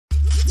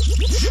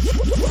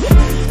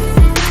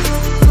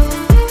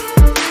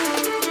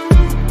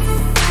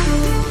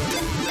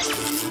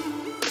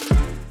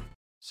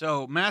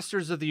So,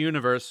 Masters of the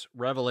Universe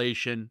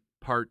Revelation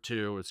Part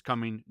 2 is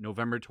coming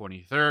November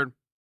 23rd.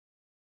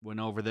 Went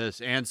over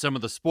this and some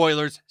of the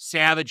spoilers.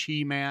 Savage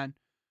He Man,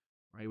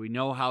 right? We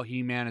know how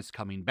He Man is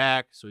coming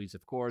back. So, he's,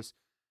 of course,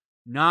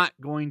 not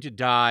going to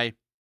die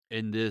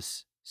in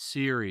this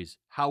series.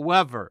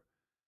 However,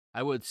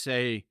 I would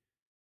say,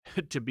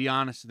 to be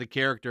honest, the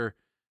character,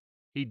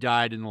 he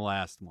died in the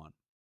last one.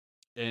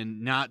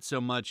 And not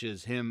so much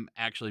as him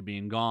actually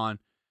being gone.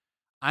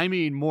 I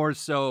mean, more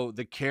so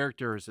the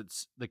character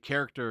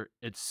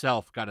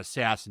itself got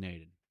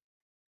assassinated.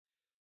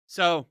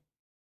 So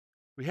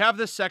we have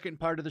this second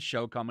part of the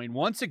show coming.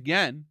 Once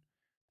again,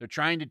 they're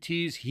trying to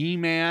tease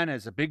He-Man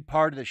as a big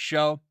part of the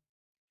show.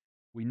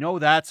 We know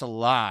that's a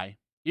lie.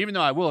 Even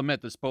though I will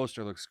admit this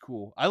poster looks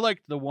cool. I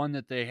liked the one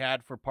that they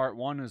had for part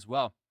 1 as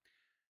well.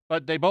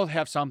 But they both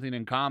have something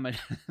in common.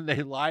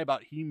 They lie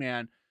about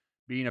He-Man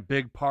being a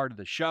big part of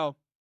the show.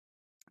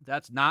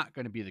 That's not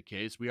going to be the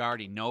case. We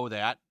already know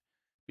that,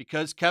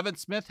 because Kevin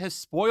Smith has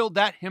spoiled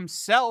that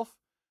himself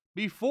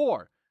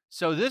before.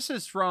 So this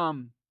is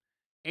from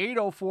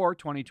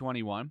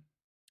 8/04/2021.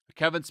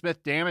 Kevin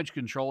Smith Damage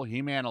Control,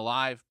 He-Man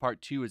Alive,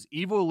 Part 2 is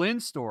Evil-Lyn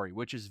story,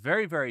 which is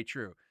very, very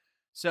true.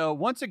 So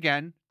once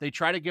again, they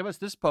try to give us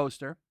this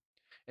poster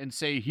and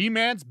say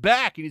He-Man's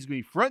back, and he's going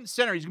to be front and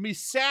center. He's going to be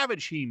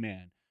Savage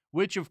He-Man,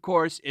 which, of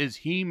course, is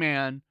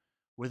He-Man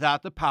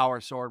without the power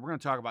sword. We're going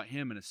to talk about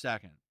him in a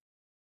second.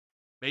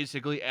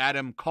 Basically,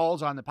 Adam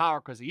calls on the power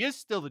because he is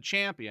still the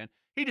champion.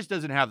 He just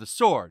doesn't have the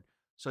sword.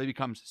 So he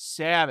becomes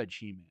Savage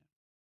He-Man.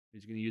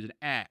 He's going to use an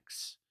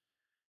axe.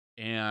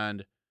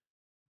 And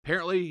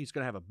apparently, he's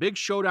going to have a big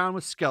showdown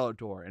with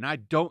Skeletor. And I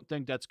don't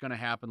think that's going to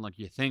happen like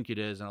you think it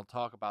is. And I'll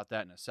talk about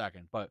that in a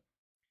second. But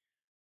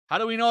how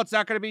do we know it's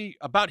not going to be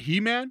about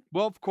He-Man?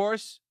 Well, of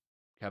course,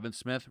 Kevin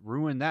Smith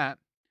ruined that.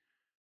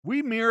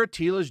 We mirror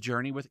Teela's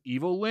journey with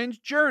Evil-Lyn's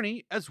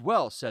journey as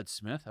well, said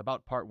Smith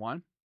about part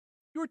 1.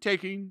 You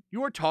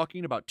are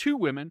talking about two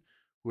women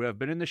who have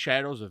been in the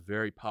shadows of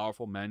very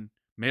powerful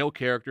male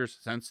characters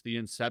since the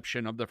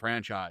inception of the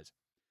franchise.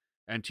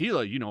 And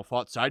Teela,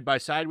 fought side by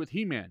side with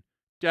He-Man.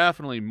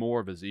 Definitely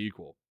more of his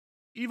equal.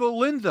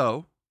 Evil-Lyn,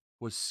 though,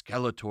 was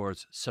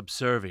Skeletor's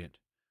subservient.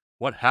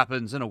 What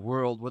happens in a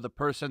world with a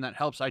person that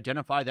helps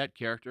identify that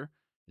character?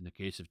 In the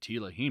case of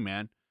Teela,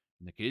 He-Man.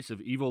 In the case of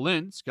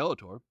Evil-Lyn,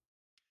 Skeletor.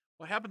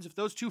 What happens if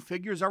those two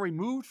figures are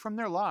removed from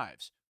their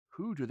lives?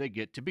 Who do they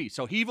get to be?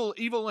 So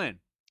Evil-Lyn.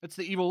 It's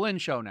the Evil-Lyn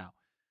show now.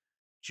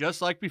 Just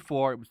like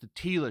before, it was the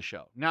Teela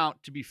show. Now,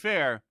 to be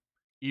fair,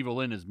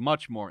 Evil-Lyn is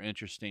much more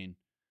interesting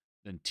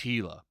than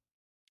Teela.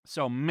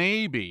 So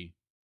maybe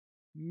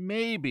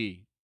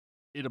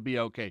it'll be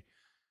okay.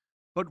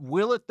 But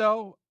will it,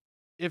 though,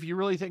 if you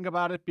really think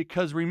about it?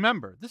 Because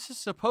remember, this is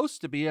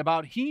supposed to be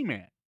about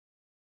He-Man.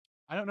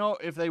 I don't know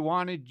if they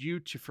wanted you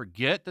to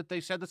forget that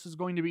they said this is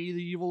going to be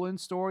the Evil-Lyn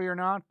story or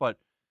not, but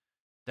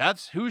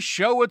that's whose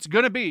show it's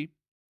going to be.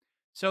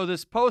 So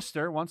this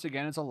poster, once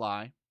again, is a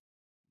lie.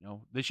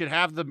 They should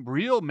have the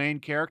real main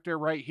character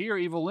right here,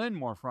 Evil-Lyn,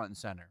 more front and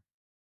center.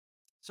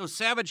 So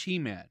Savage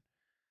He-Man.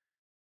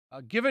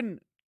 Given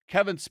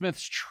Kevin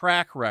Smith's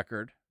track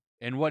record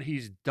and what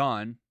he's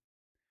done,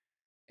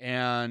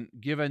 and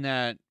given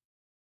that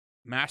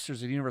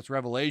Masters of the Universe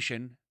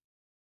Revelation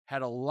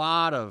had a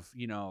lot of,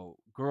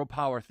 girl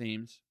power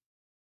themes,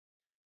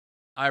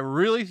 I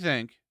really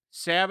think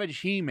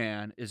Savage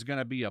He-Man is going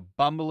to be a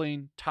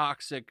bumbling,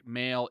 toxic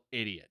male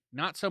idiot.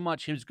 Not so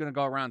much he's going to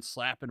go around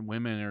slapping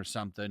women or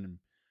something,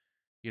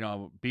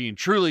 being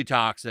truly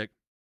toxic.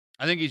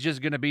 I think he's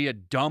just going to be a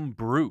dumb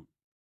brute.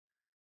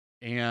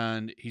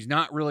 And he's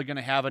not really going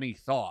to have any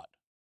thought.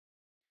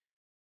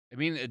 I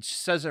mean, it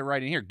says it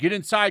right in here. Get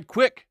inside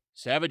quick.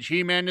 Savage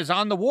He-Man is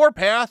on the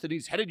warpath and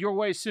he's headed your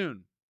way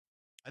soon.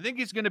 I think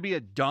he's going to be a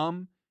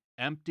dumb,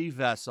 empty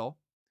vessel.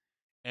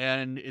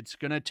 And it's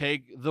going to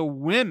take the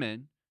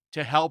women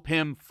to help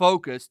him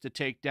focus to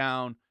take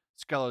down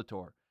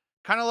Skeletor.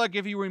 Kind of like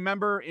if you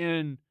remember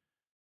in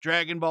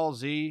Dragon Ball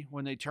Z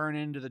when they turn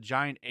into the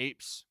giant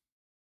apes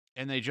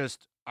and they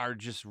are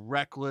just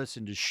reckless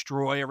and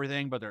destroy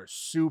everything, but they're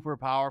super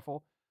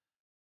powerful.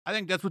 I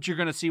think that's what you're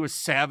going to see with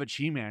Savage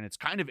He-Man. It's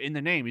kind of in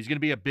the name. He's going to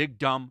be a big,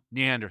 dumb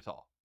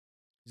Neanderthal.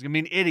 He's going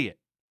to be an idiot.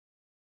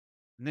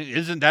 And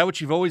isn't that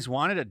what you've always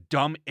wanted? A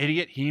dumb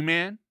idiot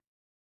He-Man?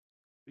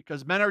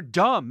 Because men are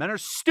dumb. Men are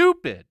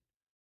stupid.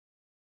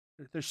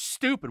 They're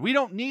stupid. We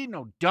don't need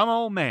no dumb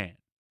old man.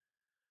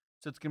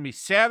 So it's going to be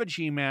Savage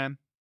He-Man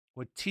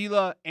with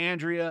Teela,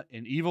 Andrea,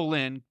 and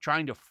Evil-Lyn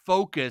trying to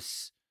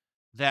focus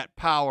that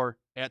power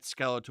at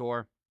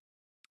Skeletor.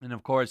 And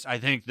of course, I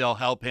think they'll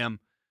help him.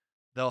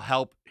 They'll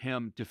help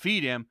him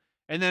defeat him.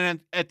 And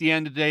then at the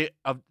end of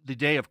the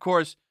day, of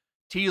course,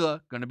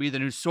 Teela going to be the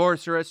new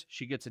sorceress.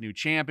 She gets a new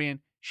champion.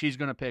 She's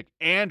going to pick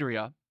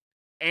Andrea.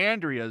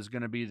 Andrea is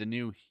going to be the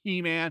new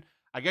He-Man.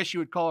 I guess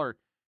you would call her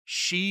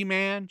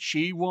She-Man,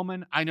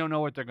 She-Woman. I don't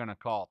know what they're going to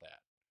call that.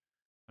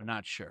 I'm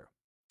not sure.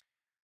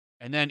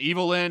 And then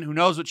Evil-Lyn, who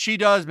knows what she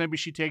does? Maybe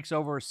she takes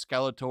over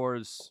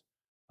Skeletor's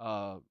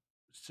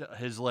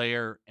his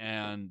lair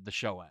and the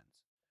show ends.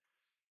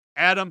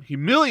 Adam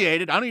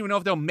humiliated. I don't even know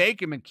if they'll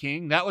make him a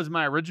king. That was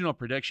my original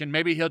prediction.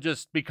 Maybe he'll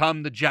just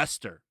become the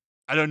jester.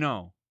 I don't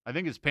know. I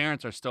think his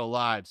parents are still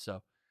alive.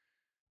 So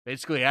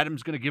basically,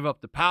 Adam's going to give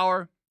up the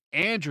power.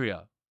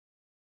 Andrea,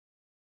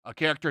 a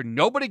character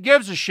nobody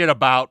gives a shit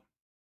about,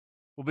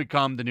 will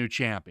become the new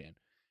champion.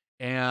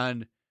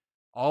 And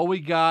all we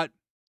got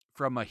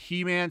from a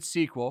He-Man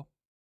sequel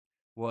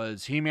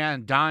was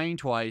He-Man dying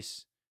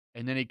twice,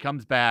 and then he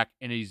comes back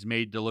and he's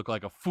made to look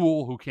like a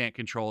fool who can't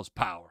control his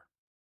power.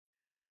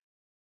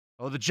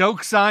 Oh, the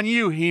joke's on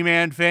you,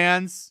 He-Man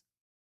fans.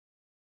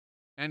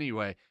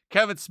 Anyway,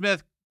 Kevin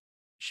Smith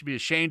should be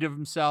ashamed of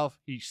himself.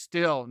 He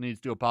still needs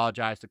to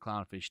apologize to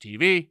Clownfish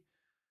TV.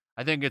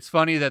 I think it's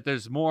funny that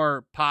there's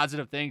more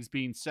positive things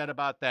being said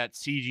about that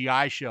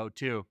CGI show,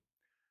 too.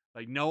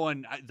 Like, no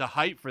one, the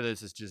hype for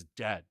this is just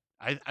dead.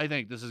 I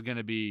think this is going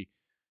to be,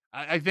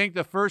 I think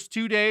the first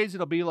 2 days,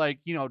 it'll be like,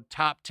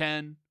 top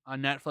 10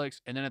 on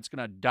Netflix, and then it's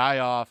going to die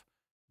off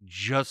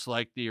just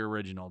like the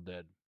original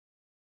did.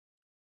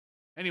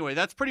 Anyway,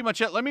 that's pretty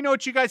much it. Let me know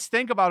what you guys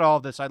think about all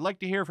of this. I'd like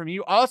to hear from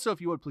you. Also,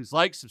 if you would, please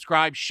like,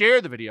 subscribe, share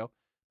the video.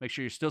 Make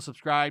sure you're still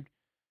subscribed.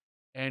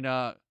 And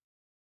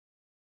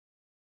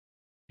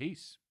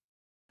peace.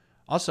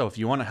 Also, if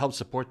you want to help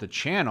support the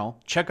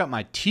channel, check out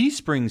my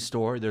Teespring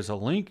store. There's a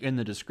link in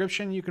the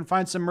description. You can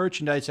find some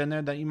merchandise in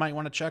there that you might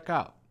want to check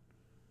out.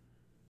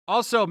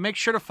 Also, make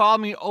sure to follow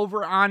me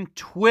over on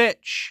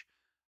Twitch.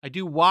 I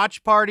do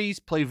watch parties,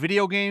 play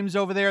video games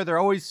over there. They're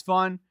always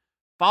fun.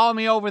 Follow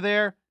me over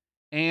there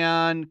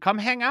and come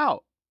hang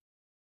out.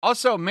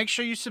 Also, make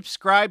sure you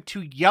subscribe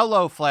to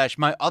Yellow Flash,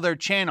 my other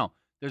channel.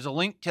 There's a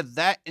link to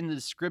that in the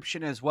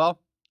description as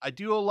well. I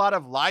do a lot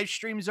of live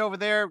streams over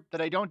there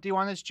that I don't do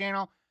on this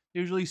channel.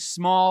 Usually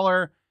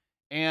smaller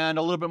and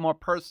a little bit more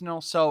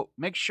personal. So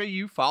make sure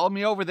you follow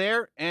me over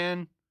there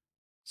and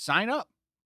sign up.